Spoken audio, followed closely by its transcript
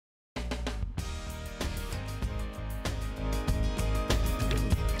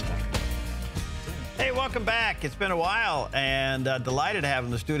Hey, welcome back. It's been a while, and delighted to have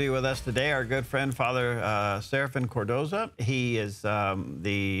in the studio with us today our good friend, Father Seraphim Cordoza. He is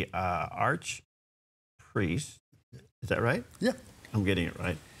the archpriest. Is that right? Yeah. I'm getting it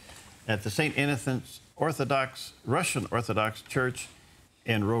right. At the St. Innocents Russian Orthodox Church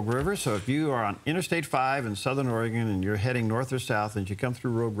in Rogue River. So if you are on Interstate 5 in Southern Oregon and you're heading north or south, and you come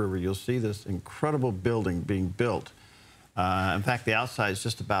through Rogue River, you'll see this incredible building being built. In fact, the outside is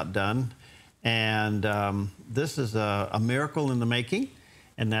just about done. And this is a miracle in the making,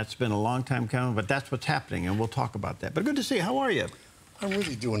 and that's been a long time coming, but that's what's happening, and we'll talk about that. But good to see you. How are you? I'm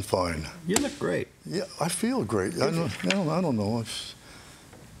really doing fine. You look great. Yeah, I feel great. I don't know. It's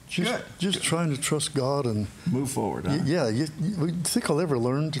just trying to trust God and move forward. Huh? Yeah, you think I'll ever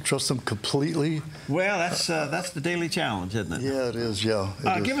learn to trust Him completely? Well, that's the daily challenge, isn't it? Yeah, it is. Yeah.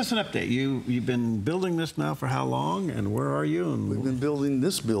 Give us an update. You've been building this now for how long, and where are you? And we've been building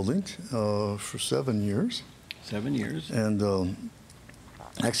this building for 7 years. 7 years. And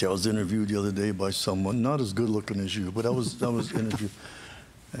actually, I was interviewed the other day by someone not as good looking as you, but I was interviewed,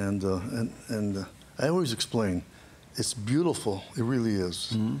 and I always explain. It's beautiful, it really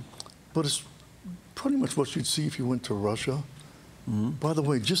is. Mm-hmm. But it's pretty much what you'd see if you went to Russia. Mm-hmm. By the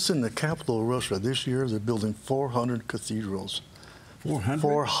way, just in the capital of Russia, this year they're building 400 cathedrals. 400?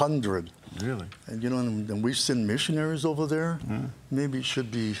 400. Really? And you know, and we send missionaries over there. Mm-hmm. Maybe it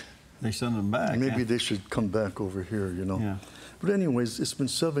should be... They send them back. Maybe they should come back over here, you know. Yeah. But anyways, it's been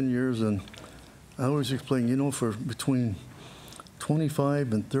 7 years, and I always explain, you know, for between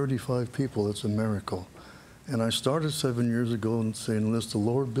 25 and 35 people, it's a miracle. And I started 7 years ago and saying, unless the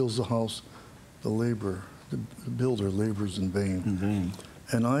Lord builds the house, the builder labors in vain. In vain.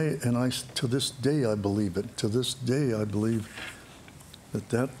 And I, to this day, I believe it. To this day, I believe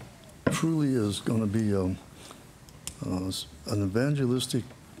that truly is going to be an evangelistic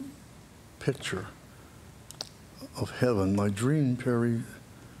picture of heaven. My dream, Perry,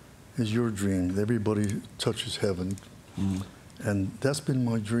 is your dream. Everybody touches heaven. Mm. And that's been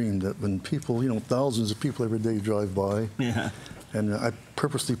my dream, that when people, you know, thousands of people every day drive by, yeah. And I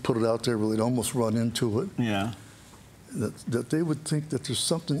purposely put it out there where they'd almost run into it, yeah. that they would think that there's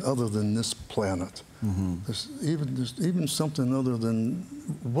something other than this planet. Mm-hmm. There's even something other than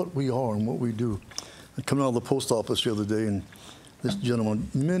what we are and what we do. I come out of the post office the other day, and this gentleman,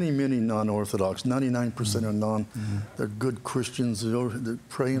 many non-Orthodox, 99% are non, mm-hmm. They're good Christians, they're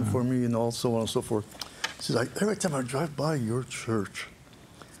praying for me and all so on and so forth. He says, every time I drive by your church,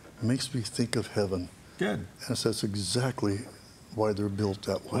 it makes me think of heaven. Good. And I said, that's exactly why they're built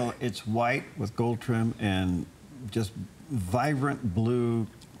that way. Well, it's white with gold trim and just vibrant blue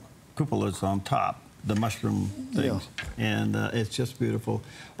cupolas on top, the mushroom things. Yeah. And it's just beautiful.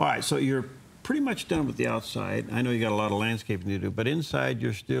 All right, so you're pretty much done with the outside. I know you got a lot of landscaping to do, but inside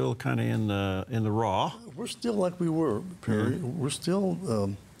you're still kind of in the raw. We're still like we were, Perry. Mm-hmm. We're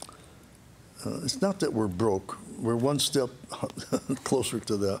still... it's not that we're broke. We're one step closer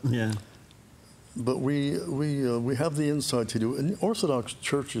to that. Yeah. But we have the inside to do. In Orthodox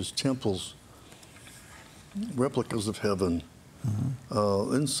churches, temples, replicas of heaven.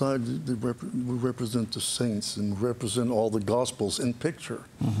 Mm-hmm. Inside, we represent the saints and represent all the Gospels in picture.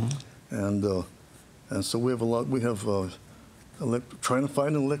 Mm-hmm. And so we have a lot. We have trying to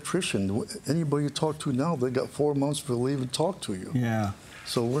find an electrician. Anybody you talk to now, they got 4 months before they even talk to you. Yeah.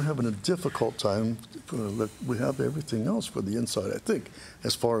 So we're having a difficult time. We have everything else for the inside, I think,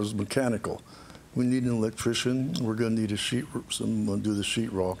 as far as mechanical. We need an electrician. We're going to need someone to do the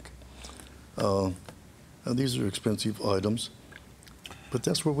sheetrock. These are expensive items, but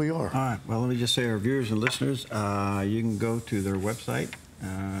that's where we are. All right. Well, let me just say, our viewers and listeners, you can go to their website.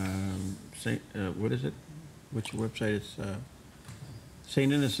 What is it? Which website? It's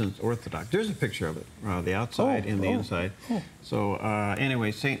St. Innocents Orthodox. There's a picture of it, the outside and the inside. Oh. So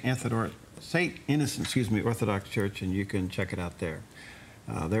anyway, St. Innocents, Orthodox Church, and you can check it out there.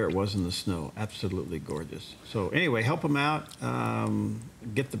 There it was in the snow. Absolutely gorgeous. So anyway, help them out.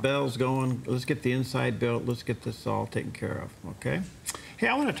 Get the bells going. Let's get the inside built. Let's get this all taken care of, okay? Hey,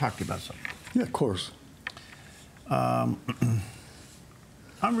 I want to talk to you about something. Yeah, of course. I'm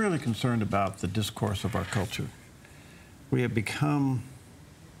really concerned about the discourse of our culture. We have become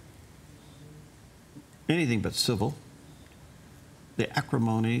anything but civil. The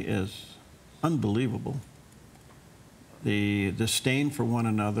acrimony is unbelievable. The disdain for one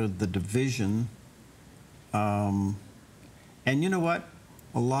another, the division. And you know what?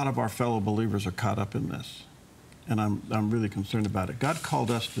 A lot of our fellow believers are caught up in this. And I'm really concerned about it. God called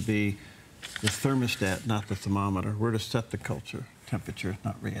us to be the thermostat, not the thermometer. We're to set the culture temperature,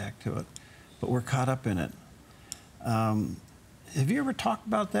 not react to it. But we're caught up in it. Have you ever talked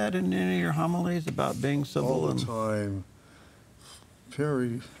about that in any of your homilies, about being civil? All the time.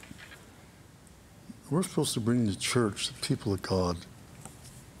 Perry, we're supposed to bring the church, the people of God,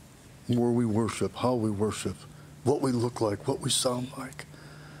 where we worship, how we worship, what we look like, what we sound like.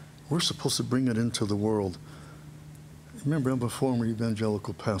 We're supposed to bring it into the world. Remember, I'm a former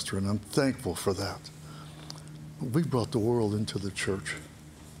evangelical pastor, and I'm thankful for that. But we brought the world into the church.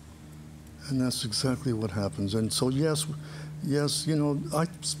 And that's exactly what happens. And so, yes, you know, I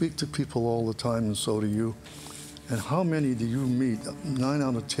speak to people all the time, and so do you. And how many do you meet? 9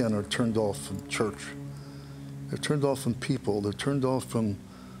 out of 10 are turned off from church. They're turned off from people. They're turned off from,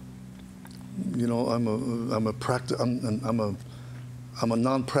 you know, I'm a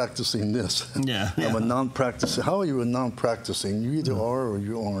non-practicing this. Yeah. I'm a non-practicing. How are you a non-practicing? You either are or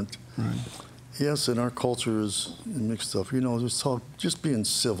you aren't. Right. Yes, and our culture is mixed up. You know, just being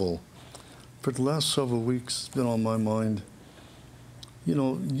civil. For the last several weeks, it's been on my mind. You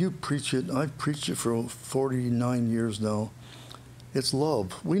know, you preach it. I've preached it for 49 years now. It's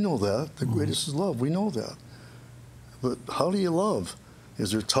love. We know that. The greatest is love. We know that. But how do you love?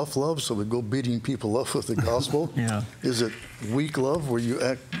 Is there tough love, so we go beating people up with the gospel? Yeah. Is it weak love, where you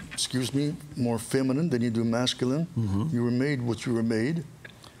act, excuse me, more feminine than you do masculine? You were made what you were made.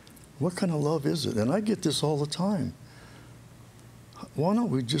 What kind of love is it? And I get this all the time. Why don't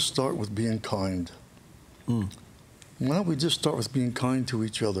we just start with being kind? Why don't we just start with being kind to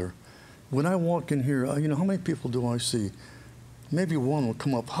each other? When I walk in here, you know, how many people do I see? Maybe one will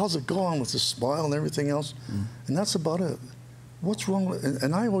come up, how's it going, with a smile and everything else? And that's about it. What's wrong with it?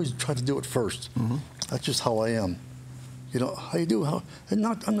 And I always try to do it first. That's just how I am. You know, how you do, I'm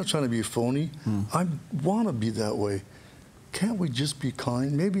not trying to be phony. I want to be that way. Can't we just be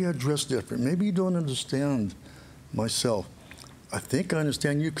kind? Maybe I dress different. Maybe you don't understand myself. I think I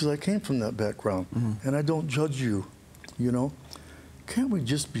understand you because I came from that background, and I don't judge you, you know? Can't we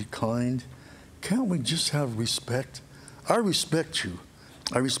just be kind? Can't we just have respect? I respect you.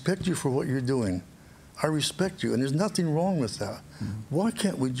 I respect you for what you're doing. I respect you, and there's nothing wrong with that. Why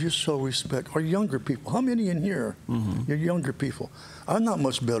can't we just show respect? Our younger people, how many in here? You're younger people. I'm not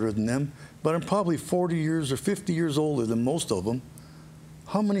much better than them, but I'm probably 40 years or 50 years older than most of them.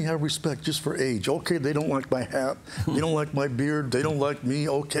 How many have respect just for age? Okay, they don't like my hat, they don't like my beard, they don't like me,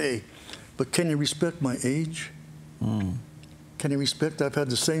 okay. But can you respect my age? Can you respect I've had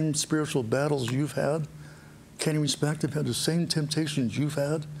the same spiritual battles you've had? Can you respect I've had the same temptations you've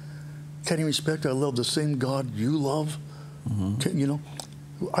had? Can you respect I love the same God you love? You know,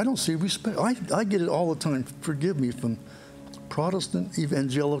 I don't see respect. I get it all the time, forgive me, from Protestant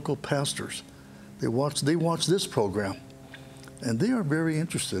evangelical pastors. They watch this program, and they are very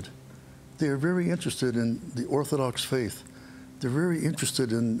interested. They are very interested in the Orthodox faith. They're very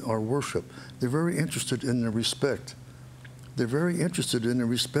interested in our worship. They're very interested in the respect. They're very interested in the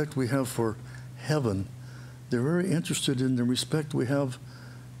respect we have for heaven. They're very interested in the respect we have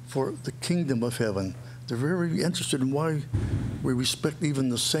for the kingdom of heaven. They're very interested in why we respect even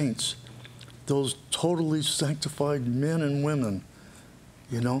the saints, those totally sanctified men and women,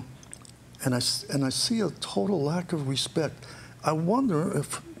 you know? And I see a total lack of respect. I wonder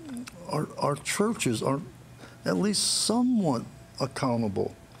if our churches are at least somewhat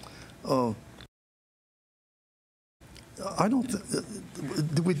accountable. I don't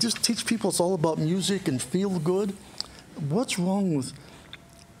do we just teach people it's all about music and feel good? What's wrong with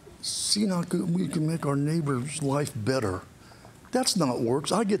seeing how we can make our neighbor's life better? That's not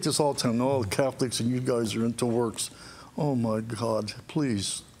works. I get this all the time. Oh, the Catholics and you guys are into works. Oh my God,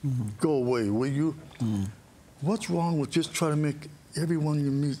 please go away, will you? What's wrong with just trying to make everyone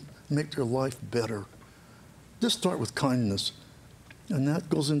you meet, make their life better? Just start with kindness. And that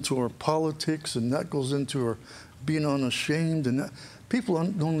goes into our politics, and that goes into our being unashamed. And that, people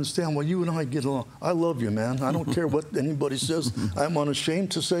don't understand, well, you and I get along. I love you, man. I don't care what anybody says. I'm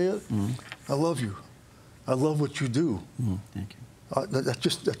unashamed to say it. I love you. I love what you do. Thank you. That's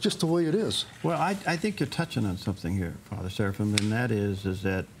just the way it is. Well, I think you're touching on something here, Father Seraphim, and that is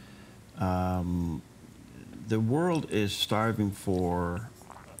that the world is starving for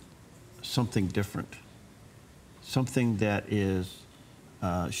something different, something that is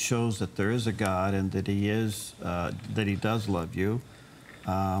shows that there is a God and that He does love you.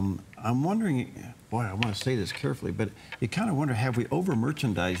 I'm wondering, boy, I want to say this carefully, but you kind of wonder, have we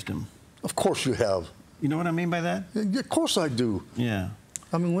over-merchandised Him? Of course you have. You know what I mean by that? Of course I do. Yeah.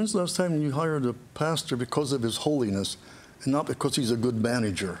 I mean, when's the last time you hired a pastor because of his holiness and not because he's a good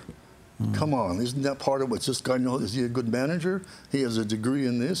manager? Come on, isn't that part of what this guy knows? Is he a good manager? He has a degree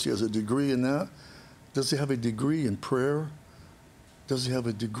in this, he has a degree in that. Does he have a degree in prayer? Does he have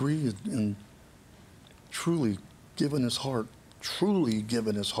a degree in truly giving his heart truly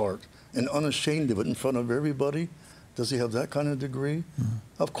given his heart and unashamed of it in front of everybody? Does he have that kind of degree?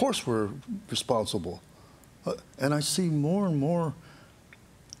 Of course we're responsible. And I see more and more,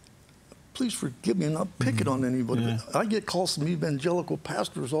 please forgive me, I'm not picking on anybody. Yeah. I get calls from evangelical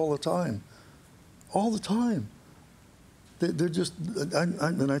pastors all the time. All the time. They're just,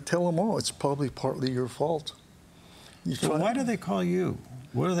 and I tell them all, it's probably partly your fault. So why do they call you?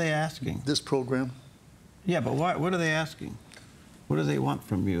 What are they asking? This program. Yeah, but what are they asking? What do they want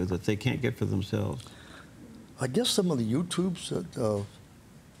from you that they can't get for themselves? I guess some of the YouTubes that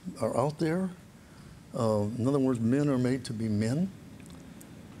are out there, in other words, men are made to be men.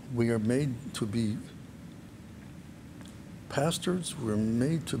 We are made to be pastors. We're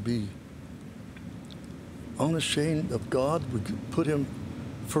made to be unashamed of God. We put him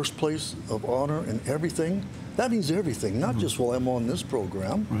first place of honor in everything. That means everything, not just while I'm on this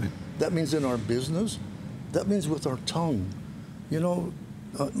program. Right. That means in our business. That means with our tongue. You know,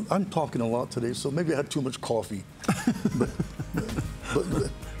 I'm talking a lot today, so maybe I had too much coffee.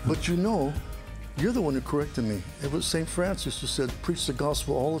 but you know, you're the one who corrected me. It was St. Francis who said, preach the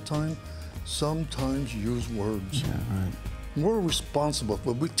gospel all the time, sometimes use words. Yeah, right. We're responsible.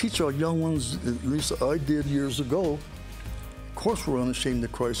 But we teach our young ones, at least I did years ago, of course we're unashamed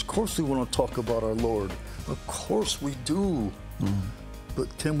of Christ. Of course we want to talk about our Lord. Of course we do.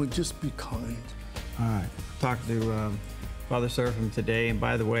 But can we just be kind? All right. Talk to Father Seraphim today. And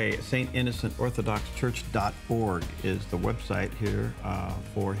by the way, StInnocentOrthodoxChurch.org is the website here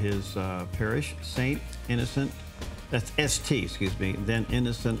for his parish. St. Innocent, that's ST, excuse me, then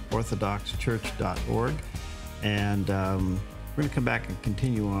InnocentOrthodoxChurch.org. And we're going to come back and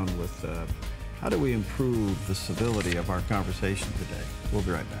continue on with how do we improve the civility of our conversation today. We'll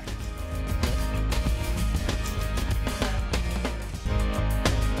be right back.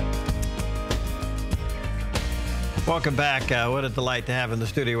 Welcome back. What a delight to have in the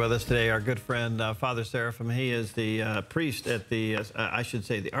studio with us today our good friend, Father Seraphim. He is the priest at the, I should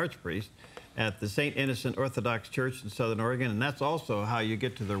say the archpriest, at the St. Innocent Orthodox Church in Southern Oregon. And that's also how you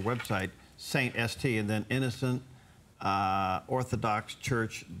get to their website, St. ST, and then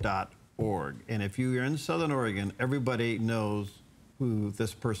InnocentOrthodoxChurch.org. And if you're in Southern Oregon, everybody knows who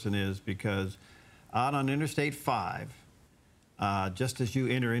this person is, because out on Interstate 5, just as you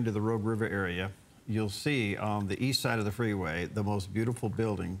enter into the Rogue River area, you'll see on the east side of the freeway the most beautiful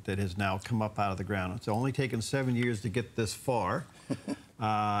building that has now come up out of the ground. It's only taken 7 years to get this far.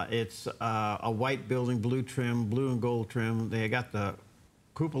 It's a white building, blue trim, blue and gold trim. They got the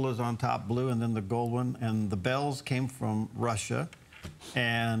cupolas on top, blue, and then the gold one. And the bells came from Russia.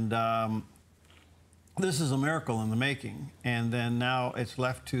 And this is a miracle in the making. And then now it's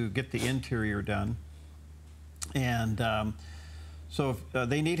left to get the interior done. And so if,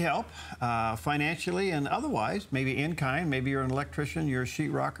 they need help financially and otherwise, maybe in kind. Maybe you're an electrician, you're a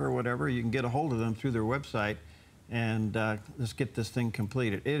sheetrocker or whatever. You can get a hold of them through their website and let's get this thing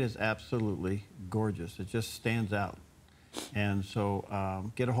completed. It is absolutely gorgeous. It just stands out. And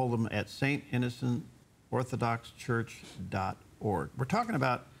so get a hold of them at StInnocentOrthodoxChurch.org. We're talking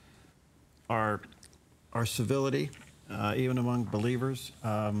about our civility, even among believers.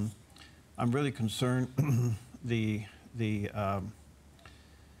 I'm really concerned the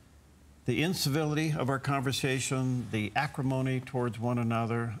incivility of our conversation, the acrimony towards one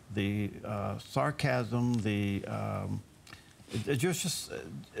another, the sarcasm, it's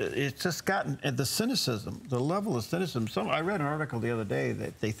just gotten, and the cynicism, the level of cynicism. I read an article the other day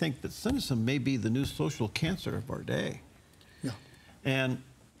that they think that cynicism may be the new social cancer of our day. Yeah. And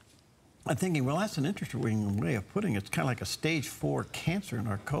I'm thinking, well, that's an interesting way of putting it. It's kind of like a stage 4 cancer in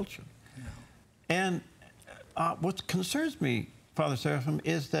our culture. Yeah. And what concerns me, Father Seraphim,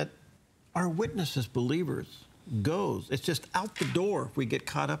 is that our witness as believers goes. It's just out the door if we get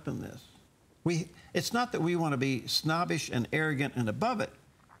caught up in this. It's not that we want to be snobbish and arrogant and above it.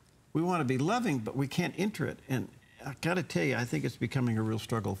 We want to be loving, but we can't enter it. And I got to tell you, I think it's becoming a real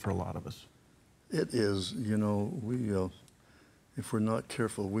struggle for a lot of us. It is. You know, if we're not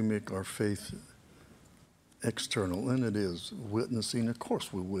careful, we make our faith external, and it is. Witnessing, of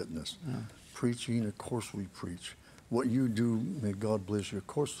course we witness. Yeah. Preaching, of course we preach. What you do, may God bless you, of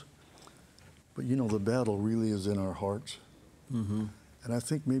course. But you know, the battle really is in our hearts. Mm-hmm. And I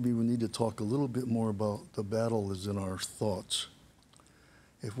think maybe we need to talk a little bit more about the battle is in our thoughts.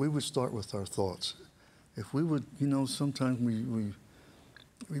 If we would start with our thoughts, if we would, you know, sometimes we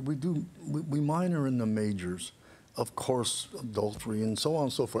minor in the majors. Of course, adultery and so on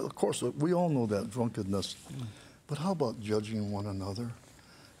and so forth. Of course, we all know that, drunkenness. Mm. But how about judging one another?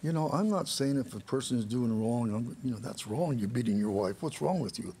 You know, I'm not saying if a person is doing wrong, you know, that's wrong, you're beating your wife. What's wrong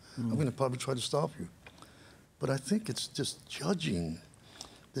with you? Mm. I'm going to probably try to stop you. But I think it's just judging.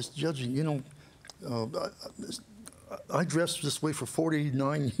 This judging, you know, I dressed this way for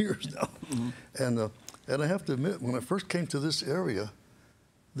 49 years now. And I have to admit, when I first came to this area,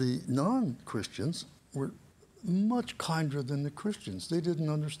 the non-Christians were much kinder than the Christians. They didn't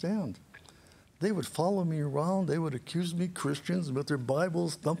understand. They would follow me around. They would accuse me, Christians, with their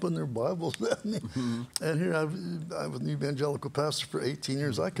Bibles, thumping their Bibles at me. And here I was an evangelical pastor for 18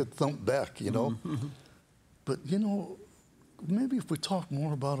 years. I could thump back, you know. But, you know, maybe if we talk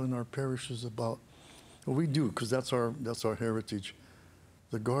more about in our parishes about, well, we do, because that's our heritage,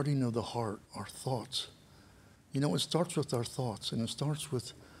 the guarding of the heart, our thoughts. You know, it starts with our thoughts, and it starts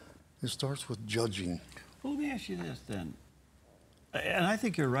with judging. Well, let me ask you this then. And I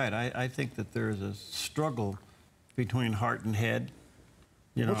think you're right. I think that there is a struggle between heart and head.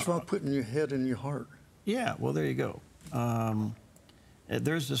 You know, what's wrong putting your head in your heart? Yeah, well, there you go.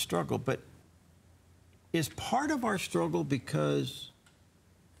 There's a struggle, but is part of our struggle because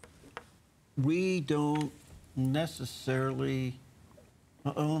we don't necessarily,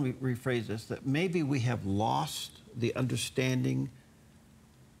 let me rephrase this, that maybe we have lost the understanding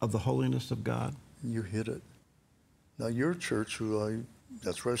of the holiness of God? You hit it. Now, your church,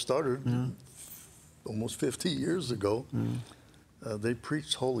 that's where I started almost 50 years ago, they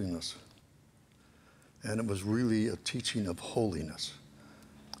preached holiness. And it was really a teaching of holiness.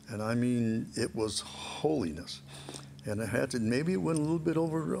 And I mean, it was holiness. And I had to, maybe it went a little bit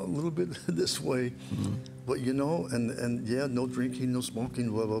over, a little bit this way. But you know, and yeah, no drinking, no smoking,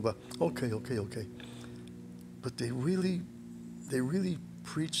 blah, blah, blah. Okay. But they really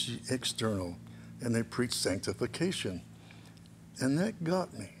preached the external. And they preached sanctification. And that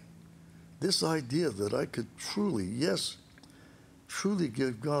got me. This idea that I could truly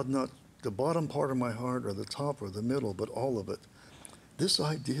give God not the bottom part of my heart or the top or the middle, but all of it. This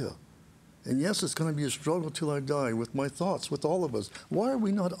idea. And yes, it's going to be a struggle till I die with my thoughts, with all of us. Why are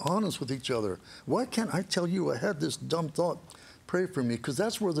we not honest with each other? Why can't I tell you I had this dumb thought? Pray for me, because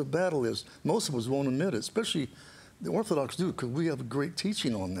that's where the battle is. Most of us won't admit it, especially the Orthodox do, because we have a great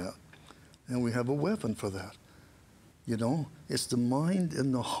teaching on that. And we have a weapon for that. You know, it's the mind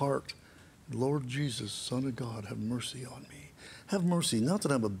and the heart. Lord Jesus, Son of God, have mercy on me. Have mercy. Not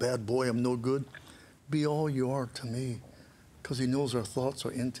that I'm a bad boy, I'm no good. Be all you are to me. Because he knows our thoughts,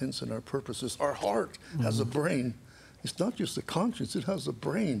 our intents, and our purposes. Our heart has a brain. It's not just a conscience, it has a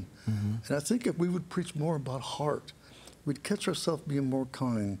brain. And I think if we would preach more about heart, we'd catch ourselves being more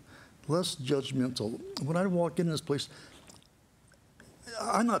kind, less judgmental. When I walk in this place,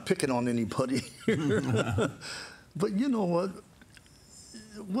 I'm not picking on anybody here. But you know what?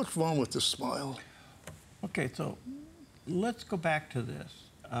 What's wrong with the smile? Okay, so let's go back to this.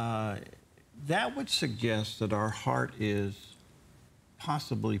 That would suggest that our heart is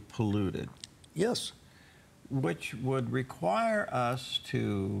possibly polluted. Yes. Which would require us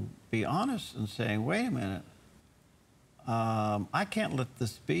to be honest and saying, wait a minute, I can't let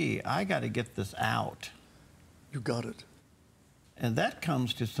this be. I got to get this out. You got it. And that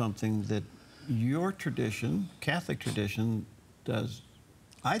comes to something that your tradition, Catholic tradition, does,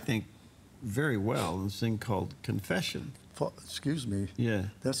 I think, very well, this thing called confession. Excuse me. Yeah.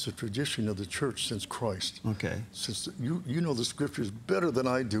 That's the tradition of the church since Christ. Okay. Since you know the scriptures better than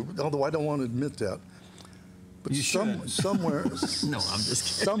I do, although I don't want to admit that. But somewhere, no, I'm just kidding.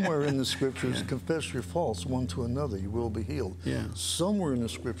 Somewhere in the scriptures, confess your faults one to another, you will be healed. Yeah. Somewhere in the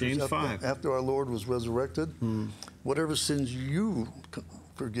scriptures, after our Lord was resurrected, whatever sins you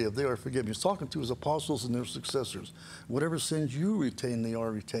forgive, they are forgiven. He's talking to his apostles and their successors. Whatever sins you retain, they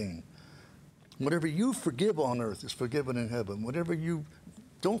are retained. Whatever you forgive on earth is forgiven in heaven. Whatever you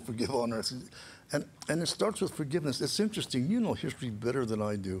don't forgive on earth, and it starts with forgiveness. It's interesting. You know history better than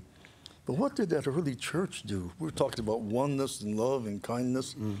I do. But what did that early church do? We were talking about oneness and love and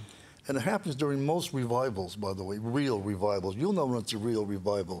kindness. And it happens during most revivals, by the way, real revivals. You'll know when it's a real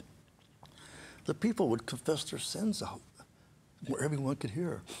revival. The people would confess their sins out where everyone could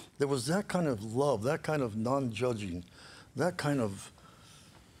hear. There was that kind of love, that kind of non-judging, that kind of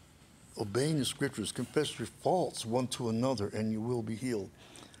obeying the scriptures. Confess your faults one to another and you will be healed.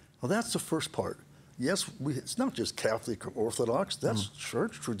 Well, that's the first part. Yes, it's not just Catholic or Orthodox. That's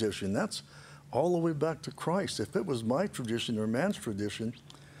church tradition. That's all the way back to Christ. If it was my tradition or man's tradition,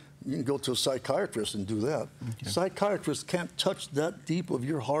 you can go to a psychiatrist and do that. Okay. Psychiatrists can't touch that deep of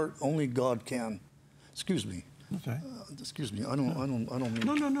your heart. Only God can. Excuse me. Okay. Excuse me. I don't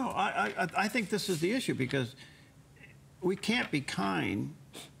mean. No. I think this is the issue, because we can't be kind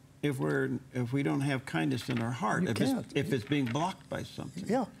if we don't have kindness in our heart. If it's being blocked by something.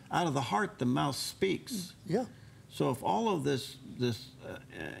 Yeah. Out of the heart, the mouth speaks. Yeah. So if all of this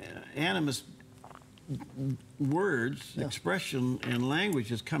animus words, expression, and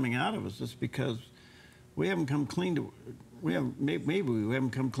language is coming out of us. It's because we haven't come clean to, maybe we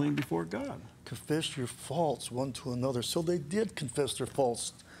haven't come clean before God. Confess your faults one to another. So they did confess their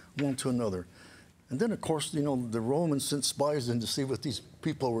faults one to another. And then, of course, you know, the Romans sent spies in to see what these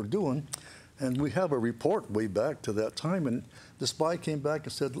people were doing. And we have a report way back to that time. And the spy came back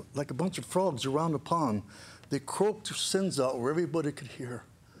and said, like a bunch of frogs around a pond, they croaked their sins out where everybody could hear.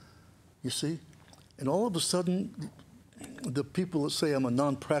 You see? And all of a sudden, the people that say I'm a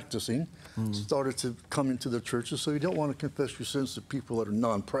non-practicing started to come into the churches. So you don't want to confess your sins to people that are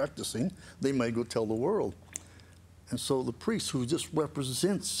non-practicing. They may go tell the world. And so the priest, who just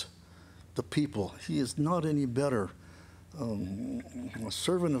represents the people, he is not any better. A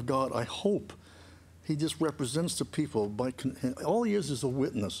servant of God, I hope. He just represents the people. All he is a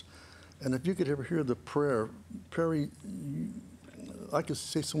witness. And if you could ever hear the prayer, Perry, I could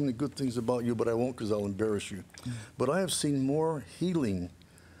say so many good things about you, but I won't because I'll embarrass you. But I have seen more healing,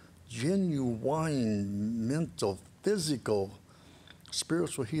 genuine, mental, physical,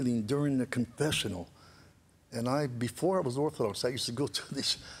 spiritual healing during the confessional. And before I was Orthodox, I used to go to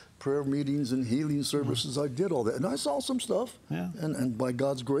these prayer meetings and healing services. I did all that. And I saw some stuff. Yeah. And by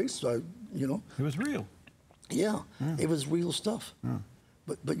God's grace, you know. It was real. Yeah, it was real stuff. Yeah.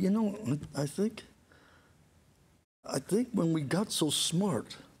 But you know, I think when we got so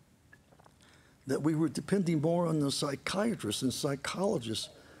smart that we were depending more on the psychiatrists and psychologists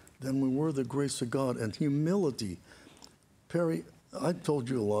than we were the grace of God and humility. Perry, I've told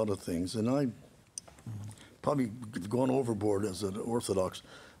you a lot of things, and I probably gone overboard as an Orthodox.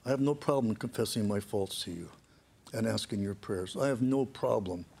 I have no problem confessing my faults to you and asking your prayers. I have no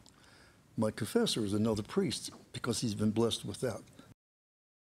problem. My confessor is another priest because he's been blessed with that.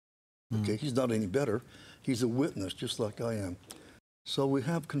 Okay, he's not any better. He's a witness, just like I am. So we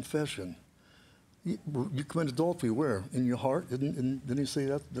have confession. You commit adultery where? In your heart? Didn't he say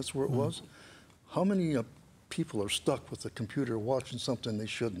that's where it was? How many people are stuck with a computer watching something they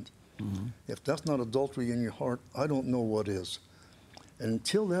shouldn't? If that's not adultery in your heart, I don't know what is. And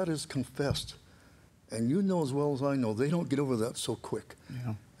until that is confessed, and you know as well as I know, they don't get over that so quick.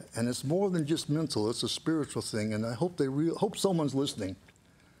 Yeah. And it's more than just mental, it's a spiritual thing. And I hope hope someone's listening.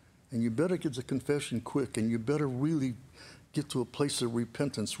 And you better get the confession quick, and you better really get to a place of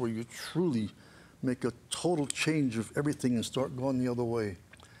repentance where you truly make a total change of everything and start going the other way.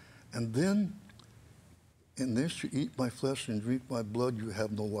 And then, unless you eat my flesh and drink my blood, you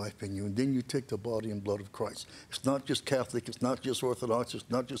have no life in you. And then you take the body and blood of Christ. It's not just Catholic, it's not just Orthodox, it's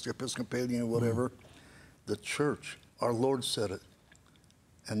not just Episcopalian or whatever. The church, our Lord said it.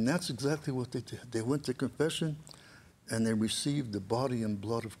 And that's exactly what they did. They went to confession, and they received the body and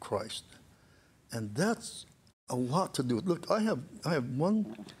blood of Christ. And that's a lot to do with. Look, I have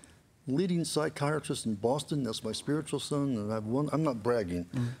one leading psychiatrist in Boston. That's my spiritual son. And I have one, I'm not bragging,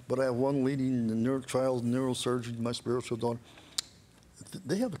 but I have one leading child neurosurgeon, my spiritual daughter.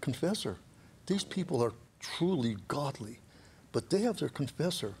 They have a confessor. These people are truly godly, but they have their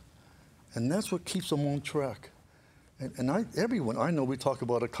confessor. And that's what keeps them on track. And everyone, I know we talk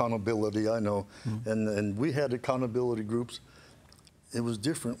about accountability, I know, and we had accountability groups. It was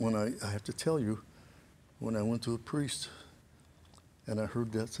different when I have to tell you, when I went to a priest and I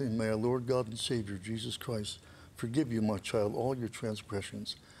heard that saying, "May our Lord God and Savior, Jesus Christ, forgive you, my child, all your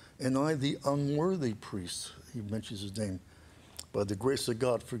transgressions. And I, the unworthy priest," he mentions his name, "by the grace of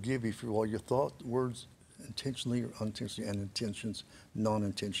God, forgive you for all your thoughts, words, intentionally or unintentionally, and intentions,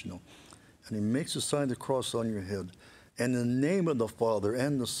 non-intentional." And he makes a sign of the cross on your head. And in the name of the Father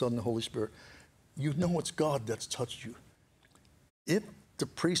and the Son and the Holy Spirit, you know it's God that's touched you. If the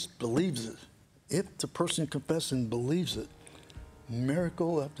priest believes it, if the person confessing believes it,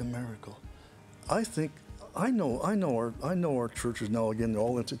 miracle after miracle. I know our churches now, again, they're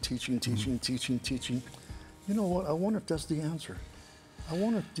all into teaching. You know what? I wonder if that's the answer. I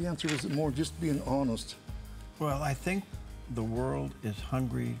wonder if the answer is more just being honest. Well, I think the world is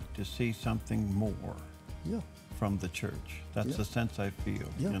hungry to see something more from the church. That's the sense I feel,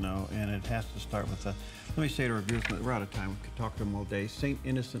 you know, and it has to start with let me say to our viewers, we're out of time, we could talk to them all day.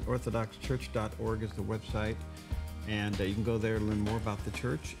 StInnocentOrthodoxChurch.org is the website, and you can go there and learn more about the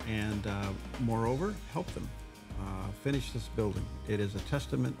church, and moreover, help them finish this building. It is a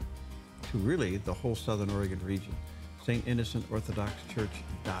testament to really the whole Southern Oregon region.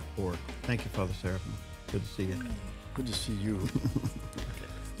 StInnocentOrthodoxChurch.org. Thank you, Father Seraphim. Good to see you. Good to see you. Okay.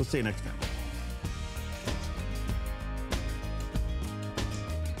 We'll see you next time.